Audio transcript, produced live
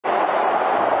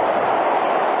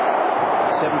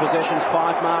7 possessions,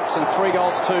 5 marks and 3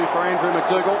 goals too for Andrew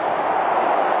McDougall.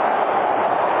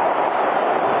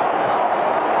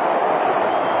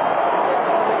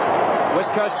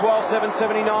 West Coast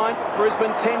 12-7-79,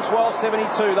 Brisbane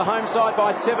 10-12-72. The home side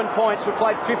by 7 points. We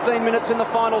played 15 minutes in the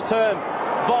final term.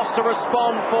 Voss to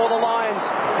respond for the Lions.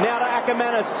 Now to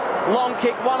Ackermanis. Long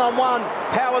kick, one-on-one.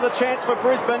 Power the chance for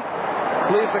Brisbane.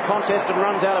 Clears the contest and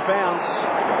runs out of bounds.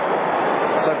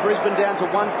 So Brisbane down to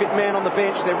 1 fit man on the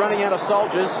bench. They're running out of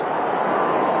soldiers.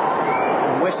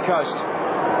 And West Coast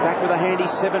back with a handy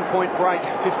 7-point break.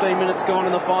 15 minutes gone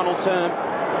in the final term.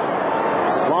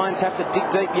 Lions have to dig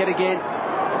deep yet again.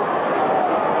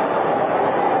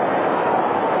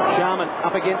 Sharman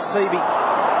up against Seaby.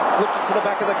 Flipped it to the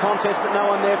back of the contest, but no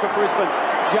one there for Brisbane.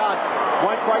 Judd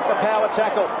won't break the power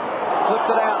tackle.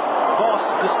 Flipped it out. Voss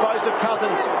disposed of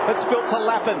Cousins. It's built to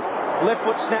Lappin. Left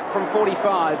foot snap from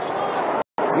 45.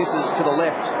 Misses to the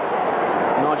left.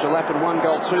 Nigel Lappin 1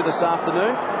 goal 2 this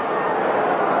afternoon.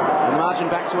 The margin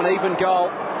back to an even goal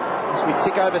as we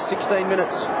tick over 16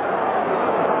 minutes.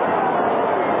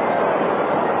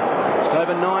 Just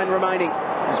over 9 remaining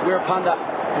as Wirapunda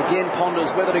again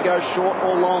ponders whether to go short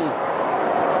or long.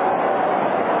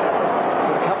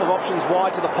 Got a couple of options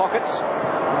wide to the pockets.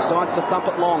 Decides to thump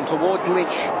it long towards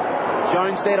Lynch.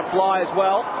 Jones there to fly as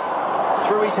well.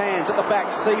 Through his hands at the back,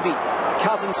 Seaby.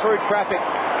 Cousins through traffic.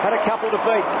 Had a couple to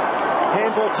beat.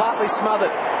 Handball partly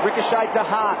smothered. Ricocheted to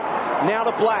Hart. Now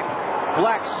to Black.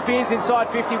 Black spears inside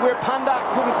 50. Wirapunda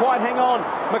couldn't quite hang on.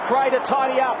 McRae to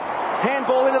tidy up.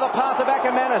 Handball into the path of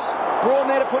Ackermanis. Braun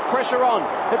there to put pressure on.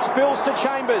 It spills to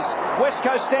Chambers. West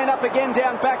Coast stand up again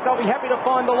down back. They'll be happy to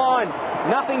find the line.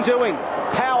 Nothing doing.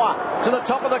 Power to the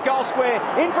top of the goal square.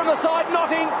 In from the side,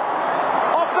 Notting.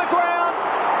 Off the ground.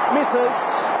 Misses.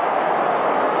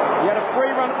 He had a free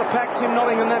run at the pack, Tim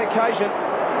Notting, on that occasion.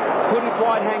 Couldn't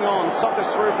quite hang on. Socked us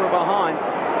through from behind.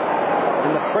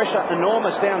 And the pressure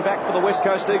enormous down back for the West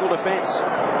Coast Eagle defence.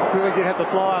 Really did have the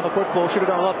fly on the football. Should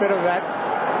have done a lot better than that.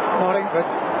 Notting, but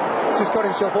he's just got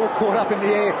himself all caught up in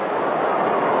the air.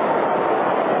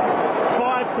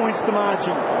 5 points to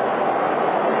margin.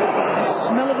 The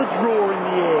smell of the draw in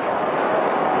the air.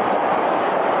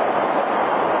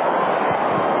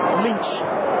 Lynch.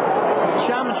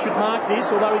 Sharman should mark this,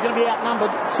 although he's going to be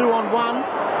outnumbered 2-on-1.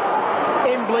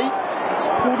 Embley has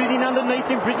pulled it in underneath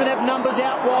him. Brisbane have numbers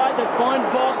out wide. They find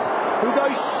Voss, who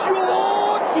goes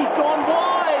short. He's gone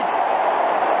wide.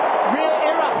 Rare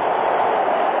error.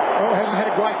 Well, hasn't had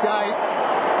a great day,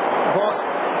 Voss,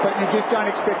 but you just don't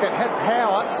expect that. Had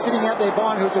Power sitting out there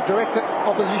behind, who was a direct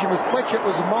opposition, was Fletcher. It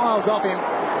was miles off him.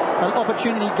 An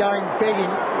opportunity going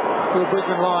begging for the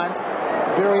Brisbane Lions.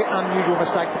 Very unusual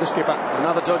mistake for the skipper.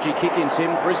 Another dodgy kick in,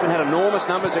 Tim. Brisbane had enormous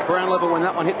numbers at ground level when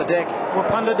that one hit the deck.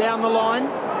 Wirapunda down the line.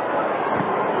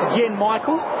 Again,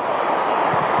 Michael.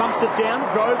 Pumps it down.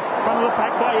 Groves, front of the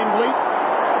pack by Embley.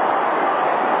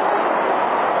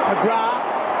 McGrath.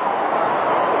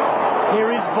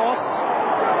 Here is Voss.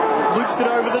 Loops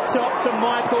it over the top to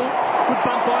Michael. Good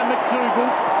bump by McDougall.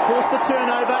 Forced the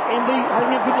turnover. Embley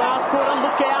having a good last quarter.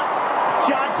 Look out.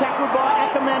 Judd tackled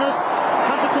by Ackermanis.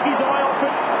 Hunter took his eye off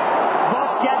it.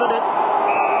 Voss gathered it.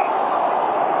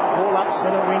 Ball up,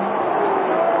 centre wing.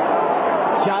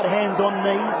 Judd hands on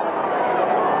knees.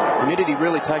 Humidity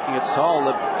really taking its toll.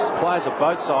 The players of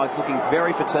both sides looking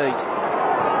very fatigued.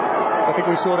 I think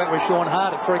we saw that with Sean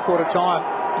Hart at three-quarter time,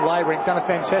 labouring. Done a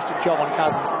fantastic job on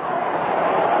Cousins.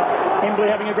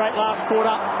 Embley having a great last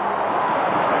quarter.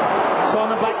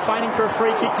 Simon Blake feigning for a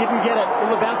free kick, didn't get it. Will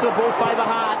the bounce of the ball favour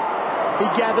Hart? He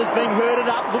gathers, being herded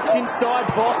up, looks inside.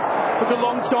 Voss took a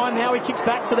long time. Now he kicks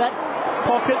back to that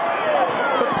pocket.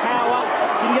 The Power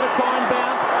didn't get a fine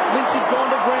bounce. Lynch has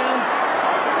gone to ground.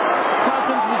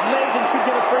 Cousins was led and should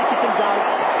get a free kick and does.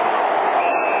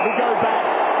 We go back.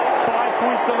 5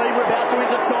 points to lead. We're about to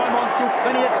enter time on. Still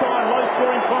plenty of time. Low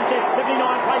scoring contest. 79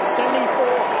 plays 74.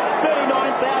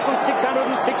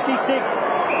 39,666.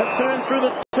 A turn through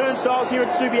the turnstiles here at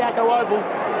Subiaco Oval.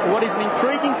 What is an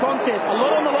intriguing contest. A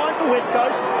lot on the line for West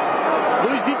Coast.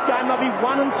 Lose this game, they'll be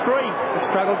 1-3. They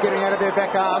struggled getting out of their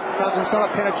back half. Cousins not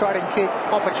a penetrating kick.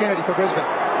 Opportunity for Brisbane.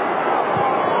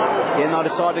 Again, they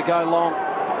decide to go long.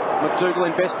 McDougall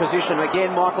in best position.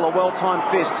 Again, Michael, a well-timed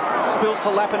fist. Spills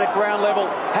to Lappin at ground level.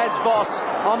 Has Voss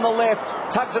on the left.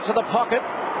 Tugs it to the pocket.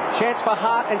 Chance for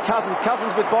Hart and Cousins.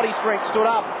 Cousins with body strength stood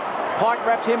up. Pike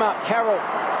wrapped him up. Carroll.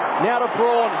 Now to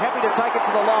Braun. Happy to take it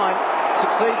to the line.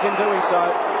 Succeeds in doing so.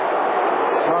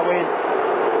 Throw in.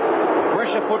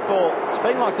 Pressure football. It's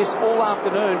been like this all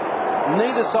afternoon.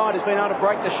 Neither side has been able to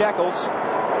break the shackles.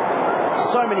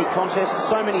 So many contests,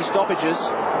 so many stoppages.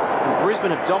 And Brisbane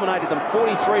have dominated them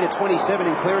 43 to 27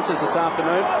 in clearances this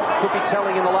afternoon. Could be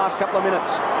telling in the last couple of minutes.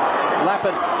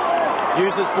 Lappin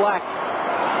uses Black.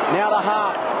 Now the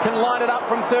half. Can line it up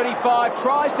from 35.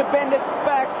 Tries to bend it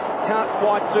back. Can't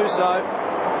quite do so.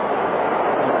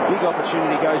 Big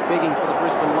opportunity goes begging for the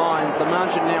Brisbane Lions. The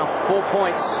margin now 4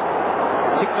 points.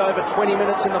 Ticked over 20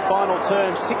 minutes in the final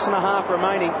term. 6.5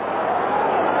 remaining.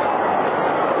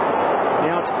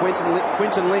 Now it's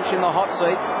Quinton Lynch in the hot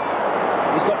seat.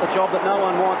 He's got the job that no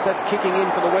one wants. That's kicking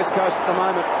in for the West Coast at the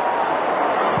moment.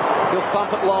 He'll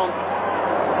thump it long.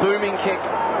 Booming kick.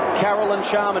 Carroll and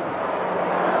Sharman.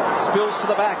 Spills to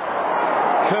the back.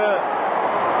 Kerr.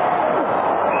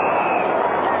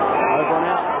 Over and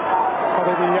out.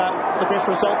 Probably the best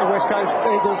result the West Coast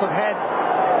Eagles have had.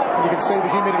 And you can see the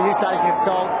humidity is taking its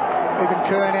toll. Even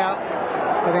Kerr now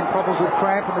having problems with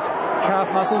cramp in the calf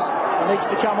muscles. It needs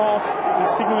to come off.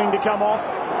 He's signalling to come off.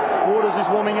 Waters is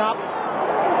warming up.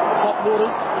 Hot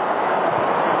Waters.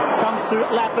 Comes to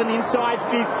Lappin inside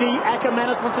 50.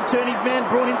 Ackermanis wants to turn his man.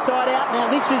 Brought inside out. Now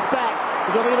Lynch is back.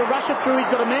 He's got to rush it through. He's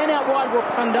got a man out wide,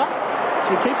 Wakunda.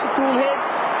 So he keeps a cool head.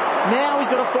 Now he's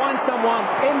got to find someone.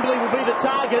 Embley will be the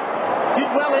target.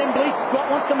 Did well, Embley. Scott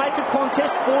wants to make a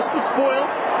contest. Forced the spoil.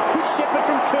 Good shepherd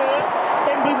from Kerr.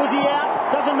 Embley, was he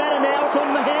out? Doesn't matter now. It's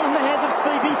on the hands of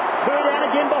Seavey. Kerr down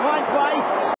again behind play.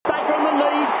 Staker on the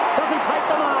lead. Doesn't take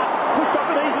the mark. Pushed off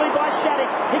it easily by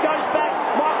Shattuck. He goes back.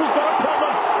 Michael's got a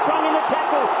problem. Swung in the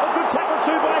tackle. A good tackle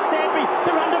too by Sandby.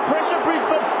 They're under pressure,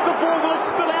 Brisbane. The ball will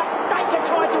spill out. Staker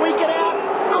tries to eke it out.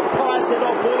 Umpire said,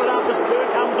 I'll ball it up as Kerr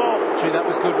comes off. Gee, that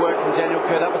was good work from Daniel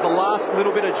Kerr. That was the last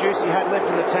little bit of juice he had left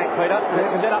in the tank, Peter. And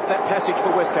it set up that passage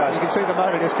for West Coast. You can see the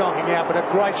motor just conking out, but a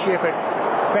great shepherd.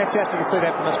 Fantastic to see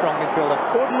that from a strong midfielder.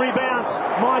 Ordinary bounce.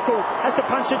 Michael has to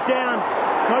punch it down.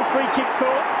 No free kick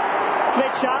caught.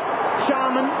 Fletcher,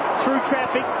 Sharman through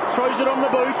traffic, throws it on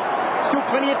the boot. Still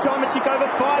plenty of time to tick over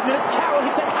 5 minutes. Carroll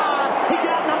hits it hard. He's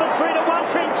out number 3 to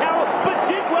 1. Trent Carroll, but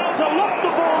did well to lock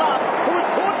the ball up. Who was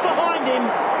caught behind him.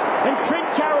 And Trent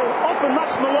Carroll, often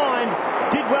much maligned,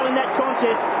 did well in that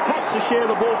contest. Had to share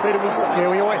the ball, Peter Wilson.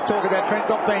 Yeah, we always talk about Trent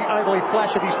not being overly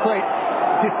flash at his feet.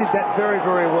 Just did that very,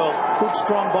 very well. Good,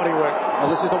 strong body work. Well,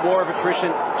 this is a war of attrition.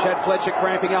 Chad Fletcher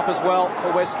cramping up as well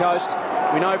for West Coast.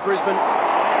 We know Brisbane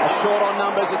are short on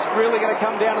numbers. It's really going to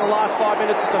come down in the last 5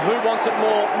 minutes as to who wants it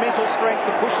more. Mental strength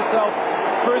to push yourself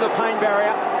through the pain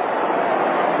barrier.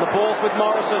 The ball's with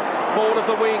Morrison, forward of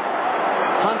the wing.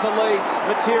 Hunter leads.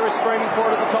 Matera screaming for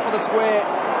it at the top of the square.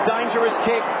 Dangerous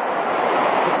kick.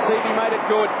 But Seavey made it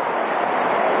good.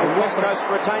 And West Coast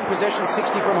retained possession, 60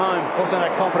 from home. Also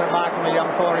a confident mark from the young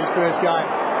fella in his first game.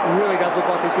 It really does look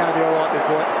like he's going to be all right, this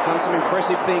boy. Done some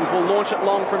impressive things. Will launch it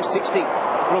long from 60.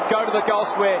 It'll go to the goal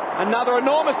square. Another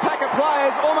enormous pack of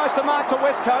players. Almost a mark to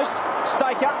West Coast.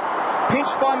 Staker.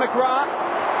 Pinched by McGrath.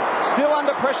 Still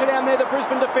under pressure down there, the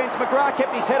Brisbane defence. McGrath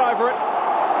kept his head over it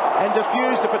and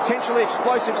diffused a potentially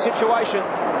explosive situation.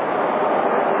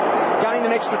 Gained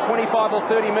an extra 25 or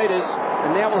 30 metres,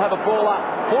 and now we'll have a ball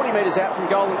up 40 metres out from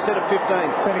goal instead of 15.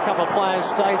 Seen a couple of players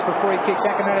staged for free kicks.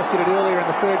 Ackermanis did it earlier in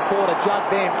the third quarter.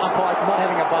 Judd then, umpires not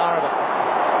having a bar of it.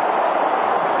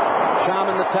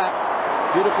 Sharman the tap,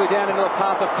 beautifully down into the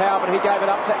path of power, but he gave it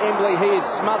up to Embley. He is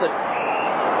smothered.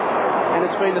 And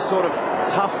it's been the sort of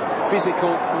tough,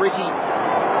 physical, gritty,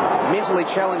 mentally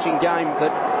challenging game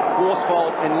that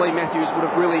Worsfold and Lee Matthews would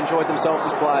have really enjoyed themselves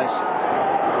as players.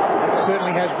 It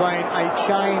certainly has been a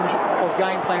change of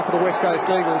game plan for the West Coast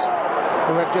Eagles,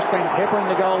 who have just been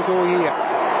peppering the goals all year.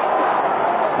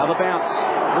 Another bounce.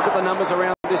 Look at the numbers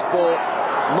around this ball.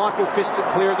 Michael fists it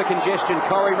clear of the congestion.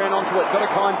 Corey ran onto it, got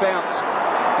a kind bounce.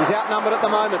 He's outnumbered at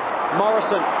the moment.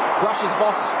 Morrison brushes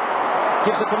Voss,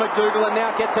 gives it to McDougall and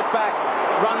now gets it back.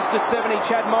 Runs to 70,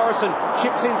 Chad Morrison.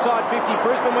 Chips inside 50.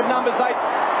 Brisbane with numbers 8.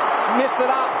 Missed it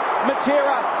up.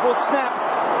 Matera will snap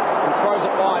and throws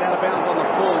it wide out of bounds on the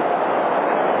full.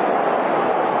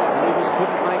 The Eagles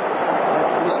couldn't make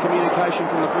that miscommunication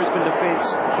from the Brisbane defence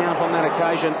count on that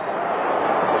occasion.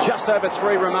 Just over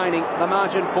 3 remaining. The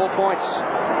margin 4 points.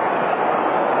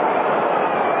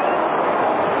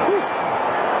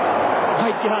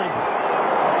 Great game.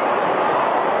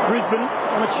 Brisbane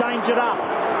want to change it up.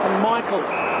 And Michael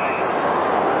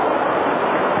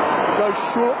goes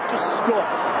short to Scott.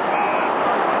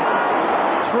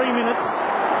 3 minutes.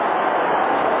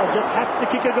 They just have to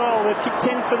kick a goal. They've kicked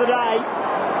 10 for the day.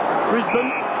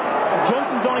 Brisbane.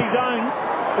 Johnson's on his own,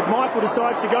 but Michael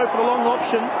decides to go for the long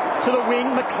option to the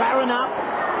wing. McLaren up.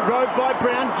 Rode by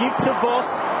Brown. Give to Voss.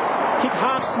 Kick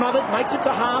half smothered. Makes it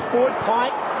to half forward.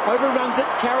 Pike overruns it.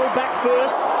 Carroll back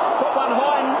first. Got one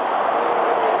high and...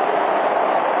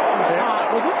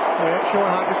 Hart, was it? Yeah, Sean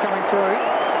Hart just coming through.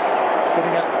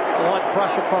 getting a light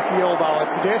brush across the elbow,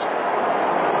 I'd suggest.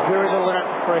 Very little in it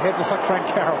for a head like Frank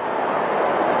Carroll.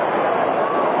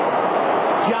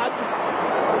 Judd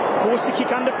forced to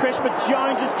kick under pressure, but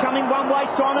Jones is coming one way,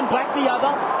 Simon Black the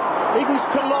other. Eagles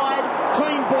collide,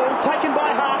 clean ball, taken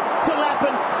by Hart to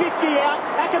Lappin, 50 out.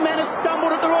 Ackerman has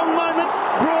stumbled at the wrong moment.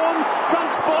 Braun, front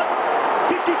spot,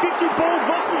 50-50 ball.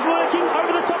 Voss is working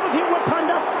over the top of him.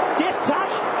 Wapunda, deft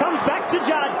touch, comes back to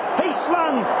Judd. He's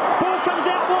slung, ball comes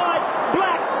out wide.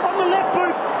 Black on the left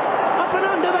boot, up and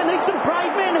under. They need some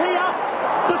brave men here.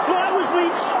 The fly was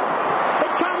Lynch.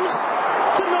 It comes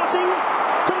to Notting,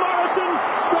 to Morrison.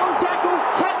 Strong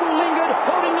tackle lingered,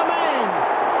 holding the man.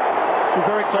 A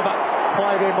very clever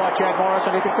play there by Chad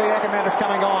Morrison. You can see Ackerman is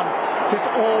coming on. Just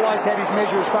always had his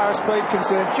measure as far as speed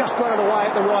concerned. Just got it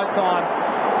away at the right time.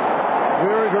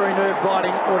 Very, very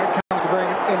nerve-biting when it comes to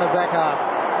being in the back half.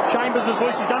 Chambers is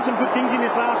loose. He's done some good things in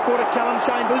this last quarter, Callum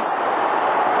Chambers.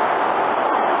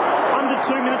 Under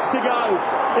 2 minutes to go.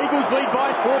 Eagles lead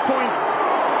by 4 points.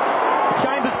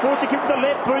 Chambers forced to kick with the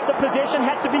left boot. The possession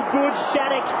had to be good.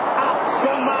 Shattuck up.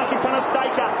 Strong mark in front of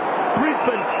Staker.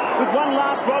 Brisbane with one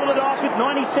last roll of the dice with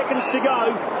 90 seconds to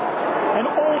go. And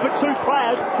all but 2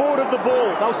 players forward of the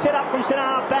ball. They'll set up from centre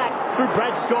half back through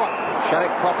Brad Scott.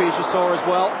 Shattuck proppy, as you saw as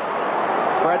well.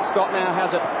 Brad Scott now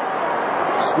has it.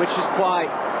 Switches play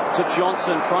to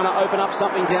Johnson, trying to open up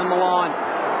something down the line.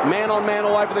 Man on man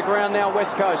all over the ground now,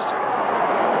 West Coast.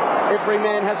 Every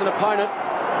man has an opponent.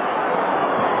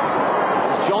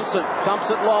 Johnson thumps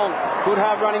it long. Good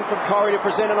hard running from Corey to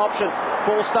present an option.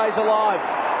 Ball stays alive.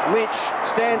 Lynch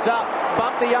stands up,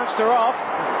 bumped the youngster off,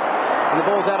 and the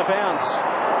ball's out of bounds.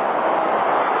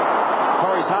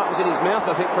 Corey's heart was in his mouth,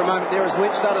 I think, for a moment there as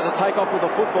Lynch started to take off with the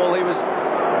football. He was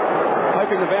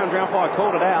hoping the boundary umpire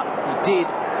called it out. He did,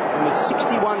 and with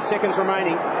 61 seconds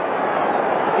remaining,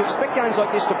 you expect games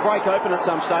like this to break open at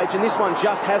some stage, and this one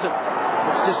just hasn't.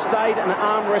 It's just stayed an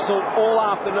arm wrestle all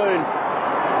afternoon.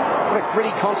 What a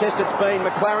gritty contest it's been.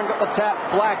 McLaren got the tap.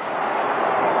 Black.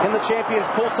 Can the champions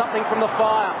pull something from the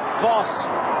fire? Voss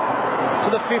to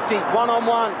the 50.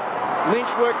 One-on-one. Lynch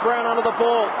worked Brown under the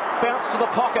ball. Bounce to the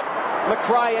pocket.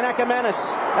 McRae and Ackermanis.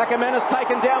 Ackermanis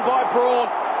taken down by Braun.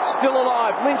 Still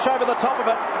alive. Lynch over the top of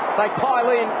it. They pile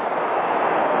in.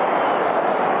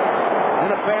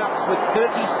 And a bounce with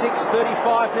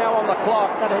 36-35 now on the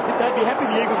clock. They'd be happy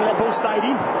the Eagles if that ball stayed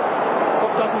in.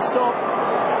 Clock doesn't stop.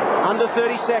 Under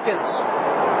 30 seconds.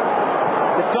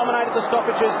 They've dominated the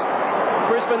stoppages.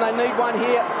 Brisbane, they need one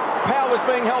here. Powers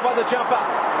being held by the jumper.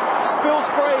 Spills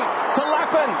free to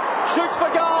Lappin. Shoots for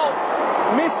goal.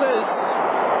 Misses.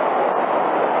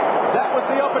 That was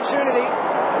the opportunity.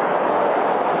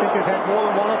 I think they've had more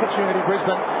than one opportunity,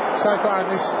 Brisbane, so far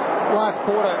in this last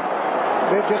quarter.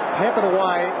 They've just peppered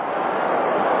away.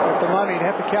 At the moment, you'd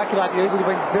have to calculate the Eagles have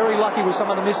been very lucky with some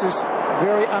of the misses.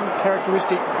 Very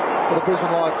uncharacteristic for the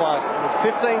Brisbane Lions players.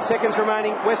 With 15 seconds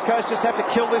remaining, West Coast just have to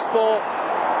kill this ball.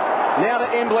 Now to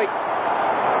Embley.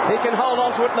 He can hold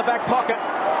on to it in the back pocket.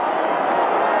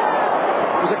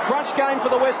 It was a crunch game for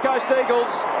the West Coast Eagles.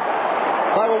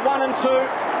 They were 1 and 2.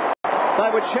 They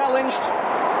were challenged.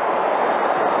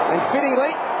 And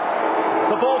fittingly,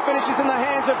 the ball finishes in the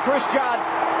hands of Chris Judd.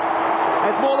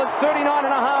 As more than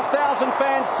 39,500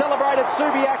 fans celebrated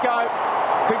Subiaco.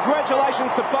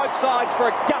 Congratulations to both sides for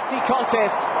a gutsy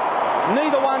contest.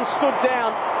 Neither one stood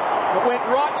down, but went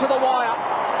right to the wire.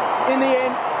 In the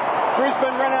end,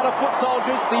 Brisbane ran out of foot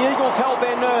soldiers. The Eagles held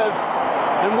their nerve.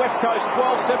 And West Coast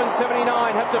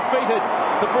 12-7-79 have defeated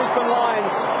the Brisbane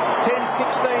Lions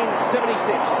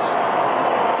 10-16-76.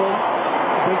 Well,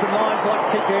 the Brisbane Lions like to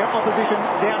keep their opposition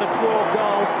down to 12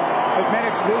 goals. They've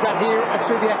managed to do that here at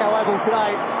Subiaco Oval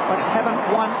today, but haven't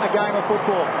won a game of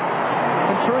football.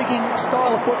 Intriguing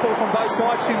style of football from both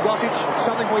sides, Tim Gossage,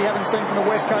 something we haven't seen from the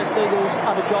West Coast Eagles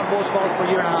under John Horsfeld for a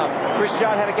year and a half. Chris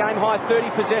Judd had a game-high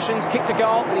 30 possessions, kicked a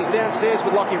goal, and he's downstairs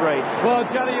with Lockie Reid. Well,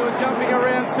 Juddy, you were jumping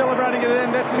around, celebrating at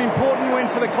them. That's an important win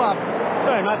for the club.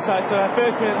 Very much so. So our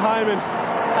first win at home, and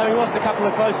having lost a couple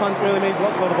of close ones really means a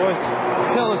lot to all the boys.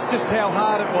 Tell us just how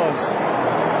hard it was.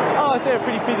 Oh, they're a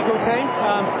pretty physical team,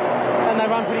 and they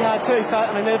run pretty hard too. So,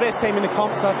 I mean, they're the best team in the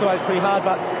comp, so that's always pretty hard,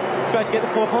 but it's great to get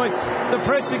the 4 points. The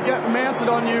pressure mounted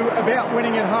on you about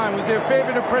winning at home. Was there a fair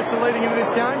bit of pressure leading into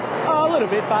this game? Oh, a little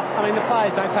bit, but I mean, the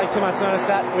players don't take too much notice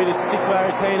of that. We just stick to our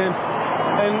routine and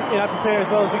you know, prepare as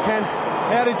well as we can.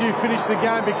 How did you finish the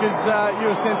game? Because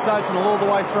you were sensational all the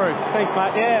way through. Thanks,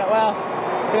 mate. Yeah, well,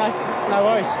 you know, no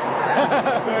worries.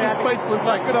 Speechless,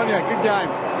 mate. Good on you. Good game.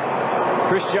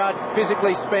 Chris Judd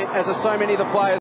physically spent, as are so many of the players.